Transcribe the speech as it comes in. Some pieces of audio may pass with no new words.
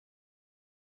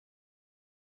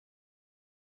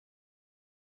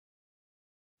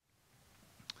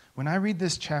When I read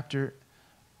this chapter,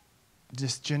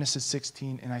 this Genesis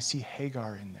 16, and I see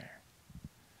Hagar in there,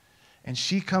 and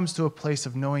she comes to a place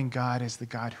of knowing God as the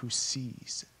God who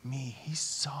sees me. He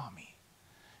saw me.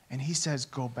 And he says,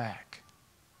 go back.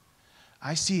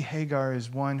 I see Hagar as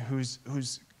one who's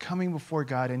coming before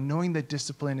God and knowing that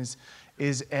discipline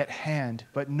is at hand,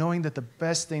 but knowing that the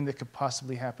best thing that could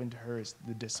possibly happen to her is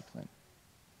the discipline.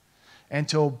 And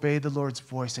to obey the Lord's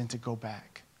voice and to go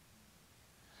back.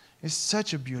 It's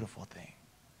such a beautiful thing.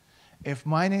 If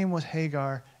my name was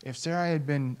Hagar, if Sarai had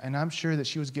been, and I'm sure that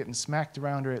she was getting smacked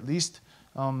around or at least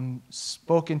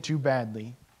spoken to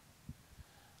badly,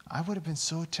 I would have been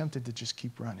so tempted to just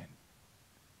keep running.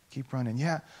 Keep running.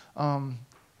 Yeah,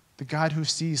 the God who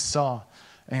sees saw,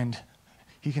 and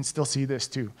he can still see this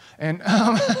too. And,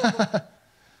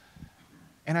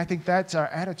 and I think that's our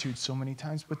attitude so many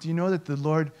times. But do you know that the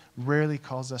Lord rarely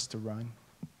calls us to run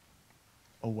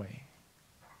away?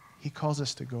 He calls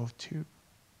us to go to.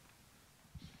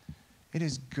 It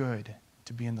is good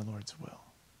to be in the Lord's will.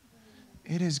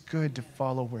 It is good to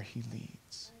follow where he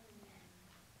leads.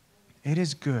 It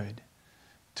is good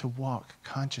to walk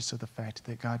conscious of the fact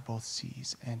that God both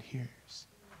sees and hears.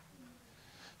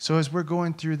 So as we're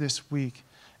going through this week,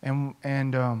 and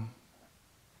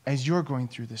as you're going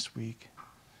through this week,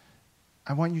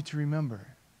 I want you to remember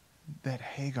that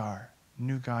Hagar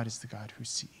knew God is the God who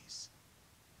sees.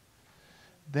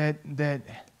 That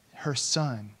her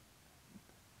son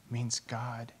means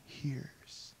God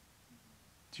hears.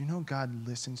 Do you know God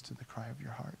listens to the cry of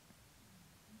your heart?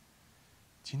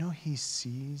 Do you know he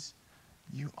sees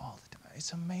you all the time?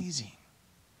 It's amazing.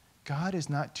 God is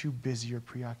not too busy or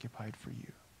preoccupied for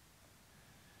you.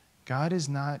 God is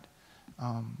not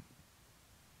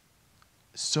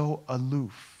so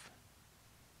aloof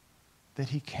that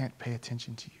he can't pay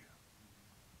attention to you.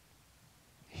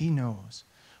 He knows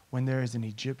when there is an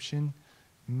Egyptian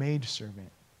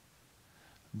maidservant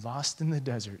lost in the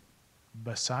desert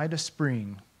beside a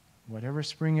spring, whatever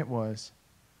spring it was,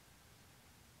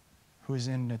 who is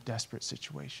in a desperate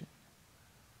situation.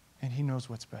 And he knows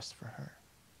what's best for her.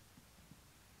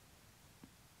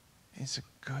 It's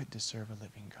good to serve a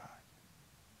living God.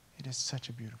 It is such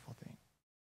a beautiful thing.